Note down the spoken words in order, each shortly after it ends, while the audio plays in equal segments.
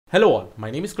Hello all, my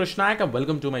name is Krishnayak and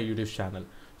welcome to my YouTube channel.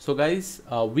 So guys,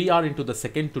 we are into the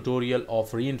second tutorial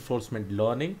of reinforcement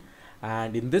learning,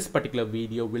 and in this particular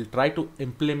video we'll try to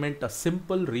implement a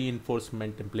simple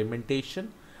reinforcement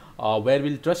implementation where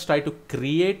we'll just try to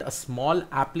create a small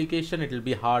application. It will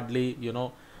be hardly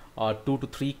 2 to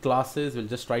 3 classes. We'll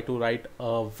just try to write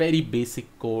a very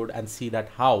basic code and see that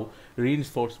how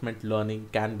reinforcement learning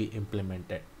can be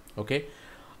implemented. Okay,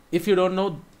 if you don't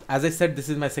know, as I said, this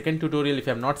is my second tutorial. If you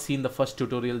have not seen the first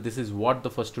tutorial, this is what the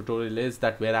first tutorial is,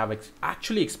 that where I've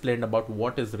actually explained about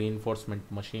what is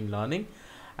reinforcement machine learning.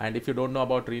 And if you don't know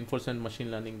about reinforcement machine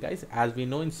learning, guys, as we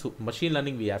know in machine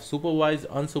learning, we have supervised,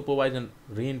 unsupervised and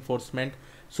reinforcement.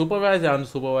 Supervised and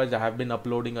unsupervised, I have been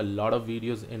uploading a lot of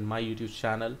videos in my YouTube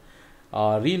channel.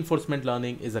 Reinforcement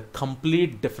learning is a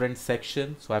complete different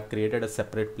section, so I've created a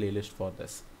separate playlist for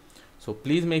this. So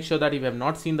please make sure that if you have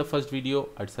not seen the first video,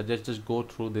 I'd suggest just go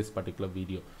through this particular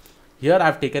video. Here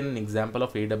I've taken an example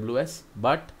of AWS,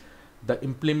 but the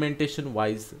implementation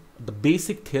wise, the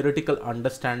basic theoretical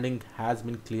understanding has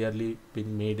been clearly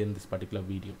been made in this particular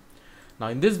video. Now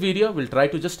in this video, we'll try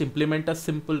to just implement a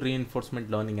simple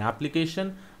reinforcement learning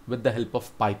application with the help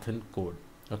of Python code.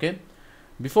 Okay.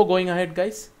 Before going ahead,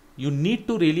 guys, you need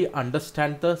to really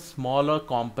understand the smaller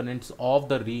components of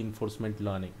the reinforcement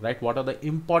learning, right? What are the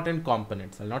important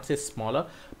components? I'll not say smaller,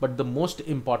 but the most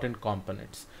important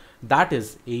components. That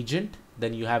is agent,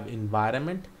 then you have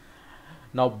environment.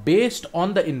 Now, based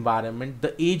on the environment,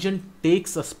 the agent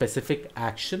takes a specific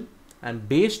action, and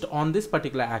based on this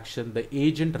particular action, the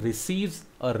agent receives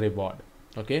a reward.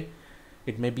 Okay.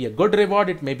 It may be a good reward,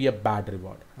 it may be a bad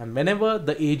reward. And whenever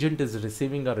the agent is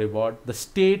receiving a reward, the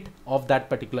state of that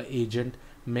particular agent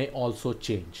may also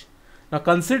change. Now,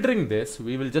 considering this,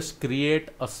 we will just create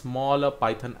a smaller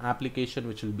Python application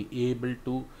which will be able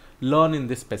to learn in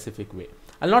this specific way.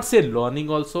 I'll not say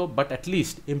learning also, but at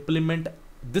least implement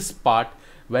this part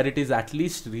where it is at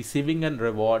least receiving a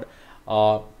reward,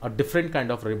 a different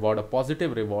kind of reward, a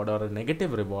positive reward or a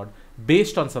negative reward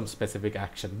based on some specific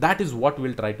action. That is what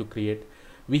we'll try to create.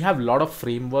 We have a lot of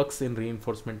frameworks in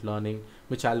reinforcement learning,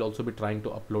 which I'll also be trying to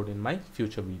upload in my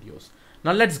future videos.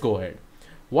 Now let's go ahead.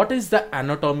 What is the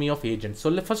anatomy of agent?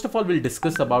 So first of all, we'll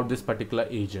discuss about this particular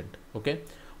agent. Okay.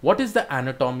 What is the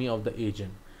anatomy of the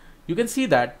agent? You can see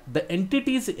that the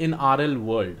entities in RL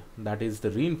world, that is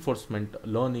the reinforcement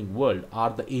learning world,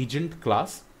 are the agent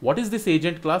class. What is this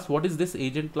agent class? What is this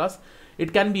agent class?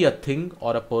 It can be a thing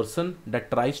or a person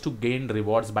that tries to gain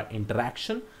rewards by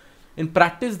interaction. In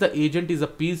practice, the agent is a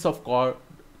piece of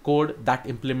code that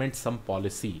implements some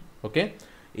policy. Okay.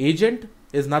 Agent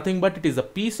is nothing but it is a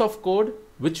piece of code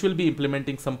which will be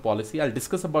implementing some policy. I'll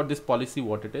discuss about this policy,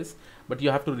 what it is, but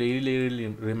you have to really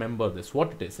remember this,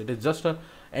 what it is. It is just an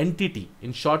entity.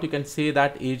 In short, you can say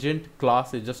that agent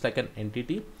class is just like an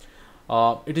entity.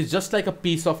 It is just like a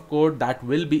piece of code that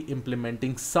will be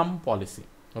implementing some policy.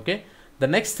 Okay. The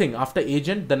next thing after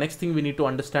agent, the next thing we need to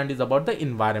understand is about the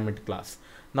environment class.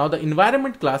 Now the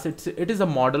environment class, it is a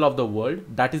model of the world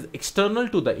that is external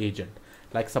to the agent.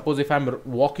 Like suppose if I'm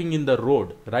walking in the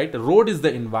road, right? Road is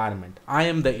the environment. I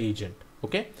am the agent.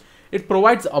 Okay. It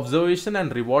provides observation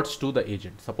and rewards to the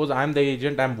agent. Suppose I am the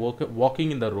agent, I'm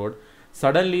walking in the road.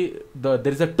 Suddenly there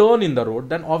is a turn in the road.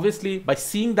 Then obviously by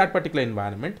seeing that particular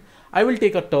environment, I will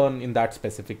take a turn in that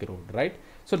specific road, right?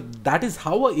 So that is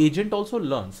how an agent also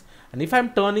learns. And if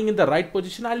I'm turning in the right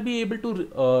position, I'll be able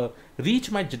to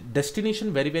reach my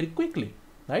destination very quickly,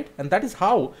 right? And that is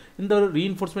how in the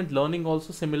reinforcement learning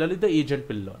also similarly the agent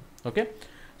will learn. Okay.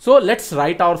 So let's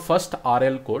write our first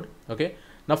RL code. Okay.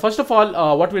 Now, first of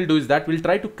all, what we'll do is that we'll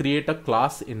try to create a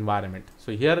class environment.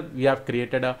 So here we have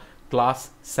created a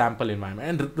class sample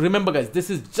environment. And remember guys, this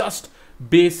is just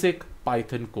basic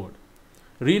Python code.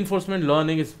 Reinforcement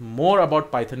learning is more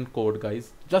about Python code,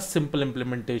 guys. Just simple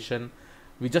implementation.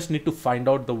 We just need to find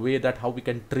out the way that how we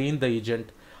can train the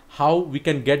agent, how we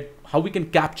can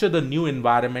capture the new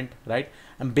environment, right?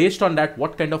 And based on that,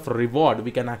 what kind of reward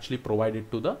we can actually provide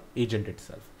it to the agent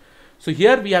itself. So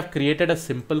here we have created a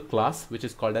simple class which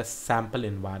is called as sample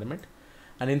environment,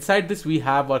 and inside this we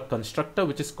have a constructor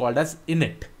which is called as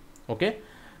init. Okay.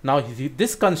 Now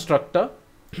this constructor,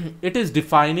 it is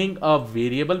defining a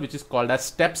variable which is called as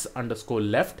steps underscore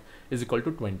left is equal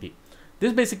to 20.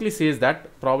 This basically says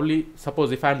that probably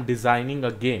suppose if I'm designing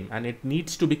a game and it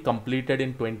needs to be completed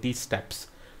in 20 steps.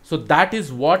 So that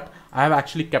is what I have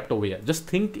actually kept over here. Just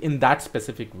think in that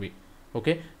specific way.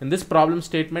 Okay. In this problem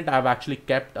statement, I have actually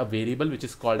kept a variable which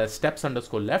is called as steps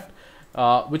underscore left,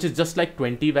 which is just like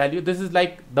 20 value. This is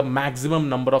like the maximum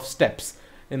number of steps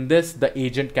in this the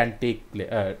agent can take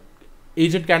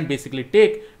agent can basically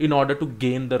take in order to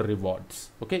gain the rewards.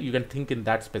 Okay, you can think in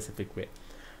that specific way.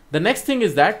 The next thing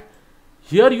is that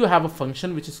here you have a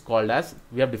function which is called as,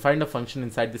 we have defined a function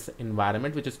inside this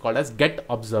environment which is called as get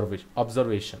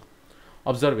observation.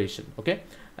 Okay,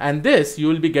 and this you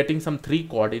will be getting some 3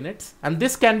 coordinates, and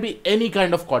this can be any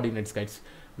kind of coordinates, guys.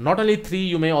 Not only 3,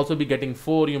 you may also be getting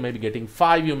 4, you may be getting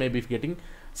 5, you may be getting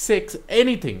 6,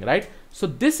 anything, right? So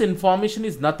this information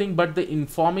is nothing but the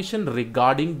information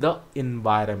regarding the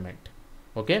environment.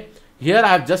 Okay, here I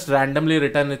have just randomly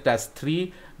written it as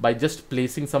 3 by just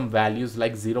placing some values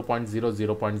like 0 0.0,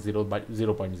 0 0.0 by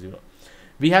 0 0.0.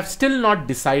 We have still not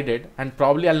decided, and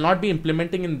probably I'll not be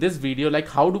implementing in this video, like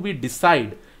how do we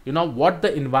decide, you know, what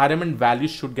the environment values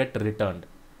should get returned.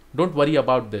 Don't worry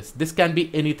about this. This can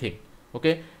be anything.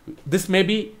 Okay, this may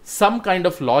be some kind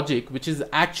of logic which is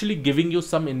actually giving you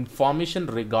some information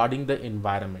regarding the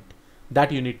environment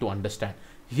that you need to understand.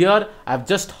 Here I've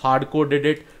just hard coded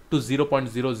it to 0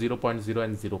 0.0, 0 0.0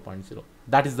 and 0 0.0.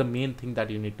 That is the main thing that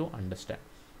you need to understand.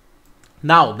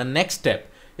 Now the next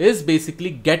step is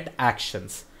basically get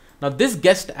actions. Now this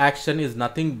get action is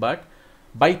nothing but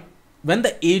when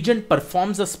the agent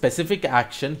performs a specific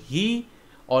action, he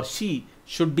or she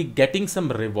should be getting some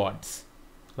rewards,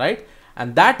 right?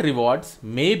 And that rewards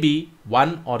may be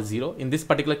 1 or 0. In this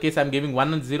particular case, I'm giving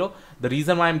 1 and 0. The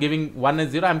reason why I'm giving 1 and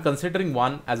 0, I'm considering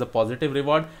 1 as a positive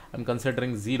reward. I'm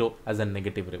considering 0 as a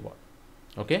negative reward.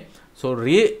 Okay. So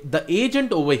the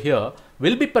agent over here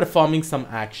will be performing some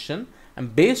action,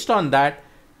 and based on that,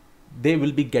 they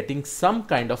will be getting some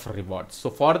kind of rewards. So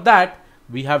for that,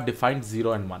 we have defined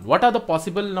 0 and 1. What are the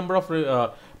possible number of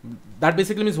that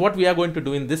basically means what we are going to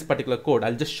do in this particular code.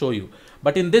 I'll just show you.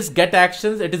 But in this get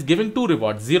actions, it is giving 2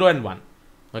 rewards, 0 and 1.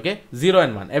 Okay, 0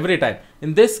 and 1 every time.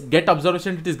 In this get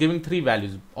observation, it is giving 3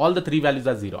 values. All the 3 values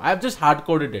are 0. I have just hard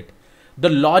coded it. The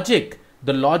logic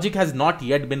has not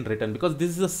yet been written because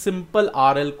this is a simple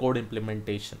RL code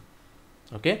implementation.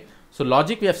 Okay, so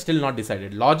logic we have still not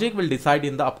decided. Logic will decide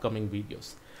in the upcoming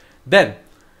videos. Then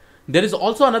there is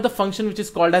also another function which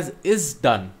is called as is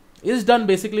done. Is done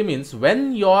basically means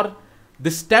when the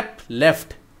step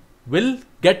left will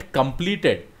get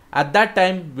completed, at that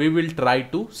time we will try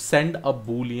to send a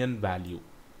boolean value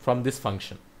from this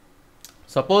function.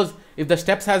 Suppose if the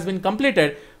steps has been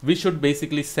completed, we should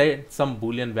basically send some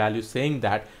boolean value saying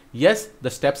that yes,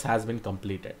 the steps has been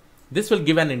completed. This will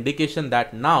give an indication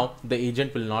that now the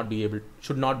agent will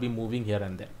should not be moving here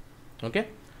and there. Okay.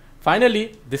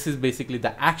 Finally, this is basically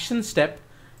the action step.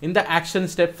 In the action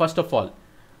step, first of all,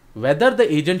 whether the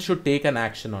agent should take an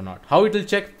action or not. How it will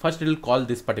check? First, it will call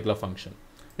this particular function.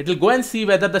 It will go and see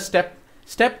whether the step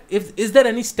is there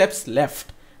any steps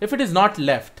left. If it is not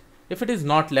left,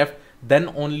 then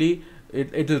only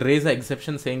it will raise an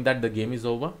exception saying that the game is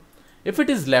over. If it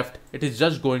is left, it is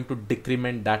just going to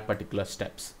decrement that particular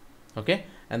steps. Okay,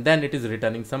 and then it is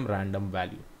returning some random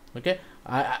value. Okay,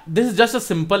 this is just a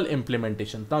simple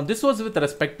implementation. Now this was with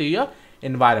respect to your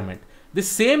environment. The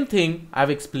same thing I've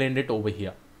explained it over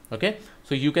here. Okay,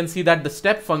 so you can see that the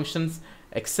step functions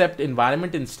accept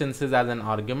environment instances as an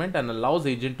argument and allows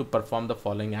agent to perform the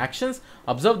following actions: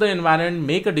 observe the environment,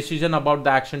 make a decision about the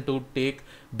action to take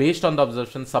based on the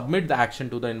observation, submit the action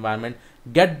to the environment,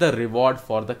 get the reward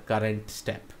for the current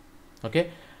step.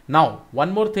 Okay, now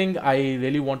one more thing I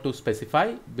really want to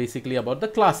specify basically about the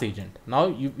class agent. Now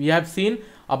we have seen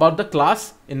about the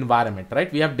class environment,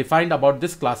 right? We have defined about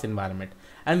this class environment,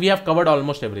 and we have covered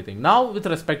almost everything. Now with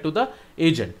respect to the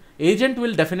agent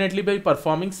will definitely be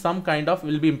performing some kind of,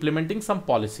 will be implementing some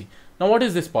policy. Now what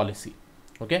is this policy?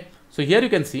 Okay, so here you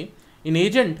can see in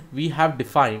agent we have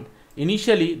defined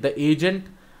initially the agent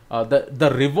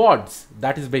the rewards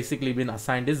that is basically been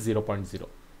assigned is 0.0.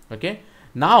 Okay,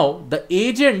 now the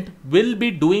agent will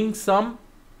be doing some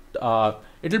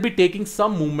it will be taking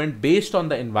some movement based on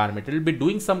the environment. It will be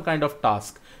doing some kind of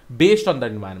task based on the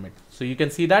environment. So you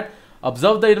can see that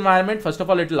observe the environment. First of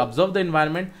all, it will observe the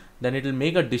environment, then it will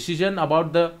make a decision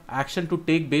about the action to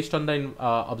take based on the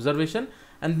observation,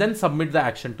 and then submit the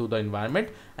action to the environment,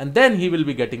 and then he will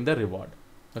be getting the reward.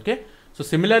 Okay, so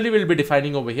similarly we'll be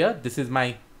defining over here, this is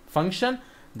my function,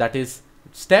 that is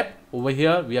step. Over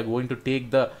here we are going to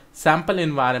take the sample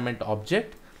environment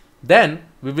object, then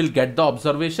we will get the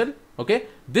observation. Okay,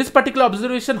 this particular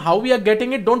observation, how we are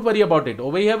getting it, don't worry about it.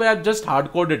 Over here we have just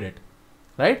hard coded it,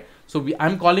 right? So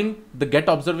I'm calling the get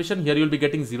observation. Here you'll be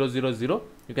getting 0 0 0.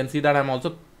 You can see that I'm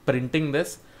also printing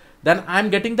this. Then I'm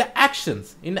getting the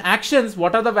actions. In actions,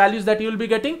 what are the values that you will be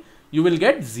getting? You will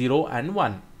get 0 and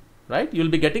 1, right? You'll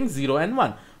be getting 0 and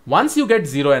 1. Once you get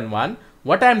 0 and 1,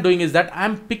 what I'm doing is that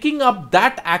I'm picking up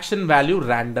that action value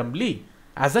randomly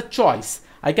as a choice.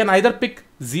 I can either pick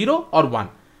 0 or 1.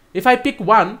 If I pick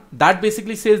 1, that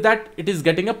basically says that it is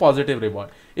getting a positive reward.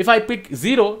 If I pick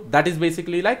 0, that is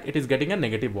basically like it is getting a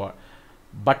negative reward.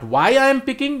 But why I am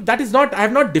picking, that is not, I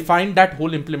have not defined that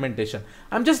whole implementation.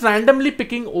 I'm just randomly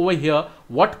picking over here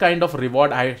what kind of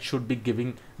reward I should be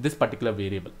giving this particular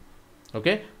variable.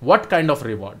 Okay, what kind of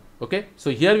reward? Okay,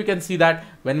 so here we can see that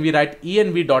when we write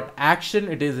env.action,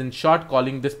 it is in short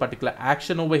calling this particular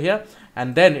action over here,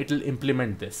 and then it will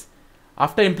implement this.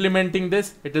 After implementing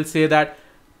this, it will say that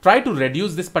try to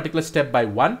reduce this particular step by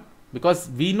 1, because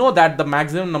we know that the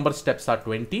maximum number of steps are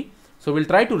 20. So we'll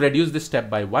try to reduce this step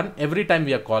by 1 every time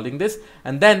we are calling this,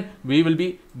 and then we will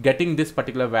be getting this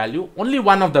particular value, only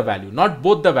one of the value, not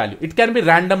both the value. It can be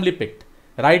randomly picked.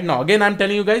 Right now, again, I'm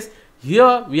telling you guys,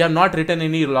 here we have not written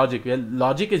any logic.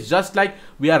 Logic is just like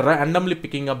we are randomly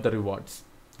picking up the rewards,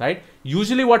 right?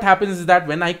 Usually what happens is that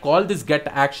when I call this get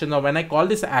action or when I call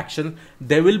this action,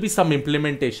 there will be some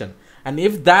implementation. And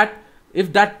if the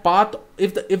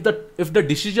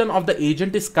decision of the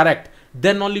agent is correct,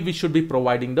 then only we should be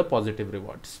providing the positive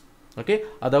rewards. Okay,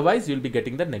 otherwise you'll be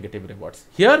getting the negative rewards.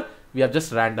 Here we have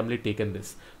just randomly taken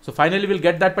this. So finally we'll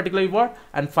get that particular reward,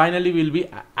 and finally we'll be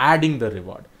adding the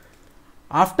reward.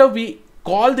 After we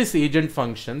call this agent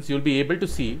functions, you'll be able to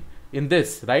see in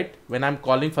this, right? When I'm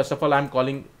calling, first of all, I'm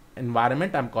calling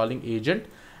environment, I'm calling agent,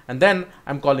 and then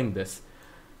I'm calling this.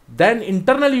 Then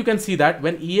internally you can see that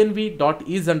when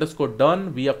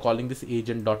env.is_done, we are calling this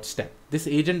agent.step. This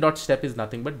agent.step is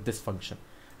nothing but this function.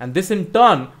 And this in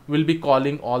turn will be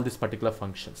calling all these particular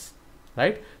functions,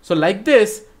 right? So like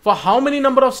this, for how many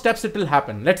number of steps it will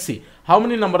happen? Let's see how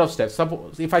many number of steps.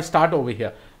 Suppose if I start over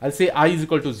here, I'll say I is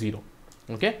equal to 0.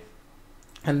 Okay.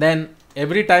 And then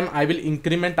every time I will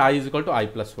increment I is equal to I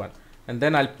plus 1. And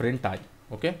then I'll print I.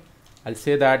 Okay. I'll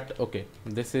say that, okay,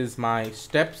 this is my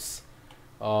steps.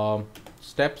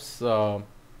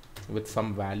 With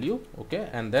some value, okay,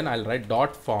 and then I'll write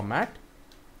dot format,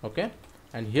 okay,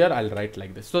 and here I'll write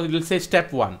like this. So it will say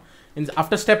step 1.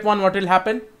 After step 1, what will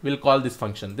happen? We'll call this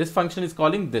function. This function is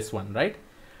calling this one, right?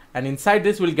 And inside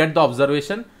this we'll get the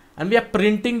observation, and we are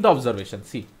printing the observation.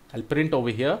 See, I'll print over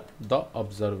here the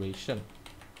observation,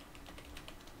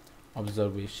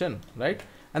 right?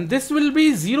 And this will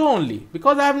be 0 only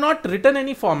because I have not written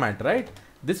any format, right?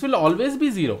 This will always be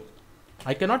 0.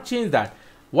 I cannot change that.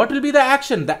 What will be the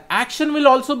action? The action will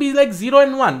also be like 0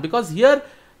 and 1 because here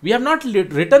we have not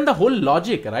written the whole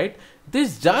logic, right?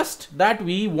 This is just that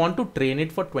we want to train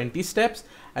it for 20 steps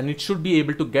and it should be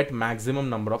able to get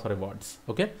maximum number of rewards.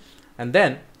 Okay. And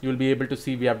then you will be able to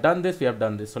see we have done this, we have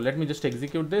done this. So let me just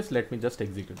execute this. Let me just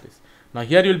execute this. Now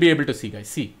here you'll be able to see, guys.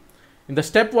 See, in the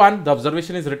step 1, the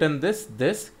observation is written this.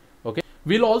 Okay.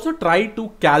 We'll also try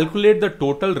to calculate the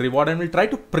total reward and we'll try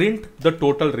to print the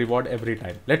total reward every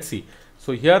time. Let's see.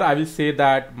 So here I will say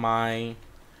that my,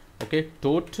 okay,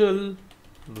 total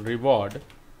reward,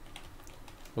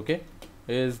 okay,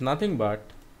 is nothing but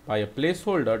by a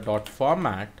placeholder dot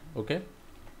format, okay,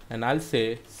 and I'll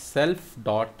say self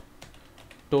dot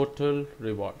total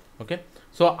reward. Okay.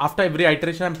 So after every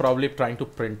iteration, I'm probably trying to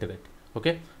print it.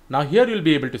 Okay. Now here you'll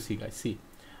be able to see, guys, see.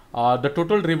 The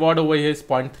total reward over here is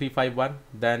 0.351.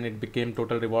 Then it became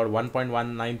total reward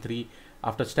 1.193.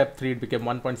 After step 3, it became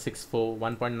 1.64,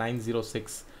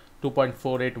 1.906,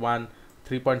 2.481,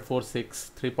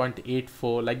 3.46,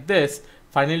 3.84, like this.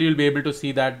 Finally, you'll be able to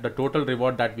see that the total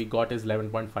reward that we got is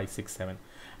 11.567.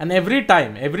 And every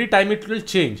time it will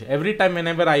change. Every time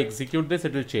whenever I execute this,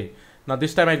 it will change. Now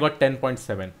this time I got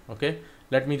 10.7. Okay.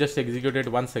 Let me just execute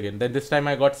it once again. Then this time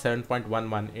I got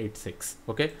 7.1186.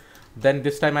 Okay. Then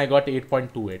this time I got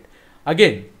 8.28.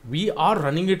 Again, we are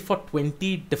running it for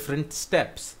 20 different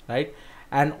steps, right?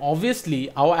 And obviously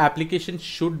our application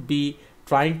should be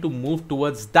trying to move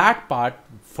towards that part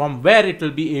from where it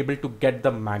will be able to get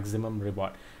the maximum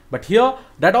reward. But here,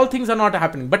 that all things are not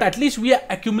happening, but at least we are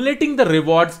accumulating the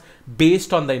rewards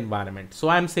based on the environment. So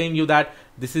I'm saying you that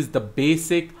this is the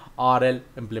basic RL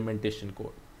implementation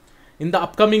code. In the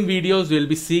upcoming videos, we'll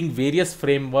be seeing various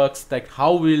frameworks, like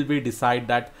how will we decide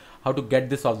that, how to get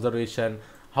this observation,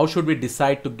 how should we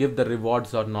decide to give the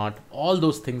rewards or not. All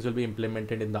those things will be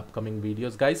implemented in the upcoming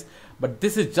videos, guys. But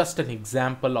this is just an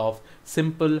example of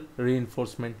simple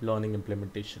reinforcement learning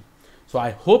implementation. So I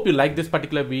hope you like this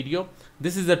particular video.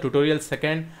 This is the tutorial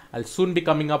 2nd. I'll soon be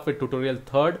coming up with tutorial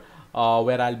 3rd,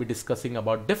 where I'll be discussing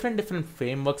about different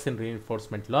frameworks in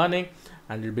reinforcement learning,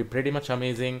 and it'll be pretty much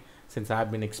amazing since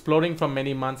I've been exploring for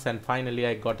many months and finally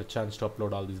I got a chance to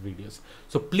upload all these videos.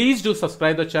 So please do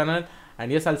subscribe the channel,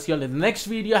 and yes, I'll see you all in the next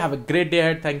video. Have a great day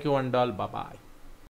ahead. Thank you and all. Bye bye.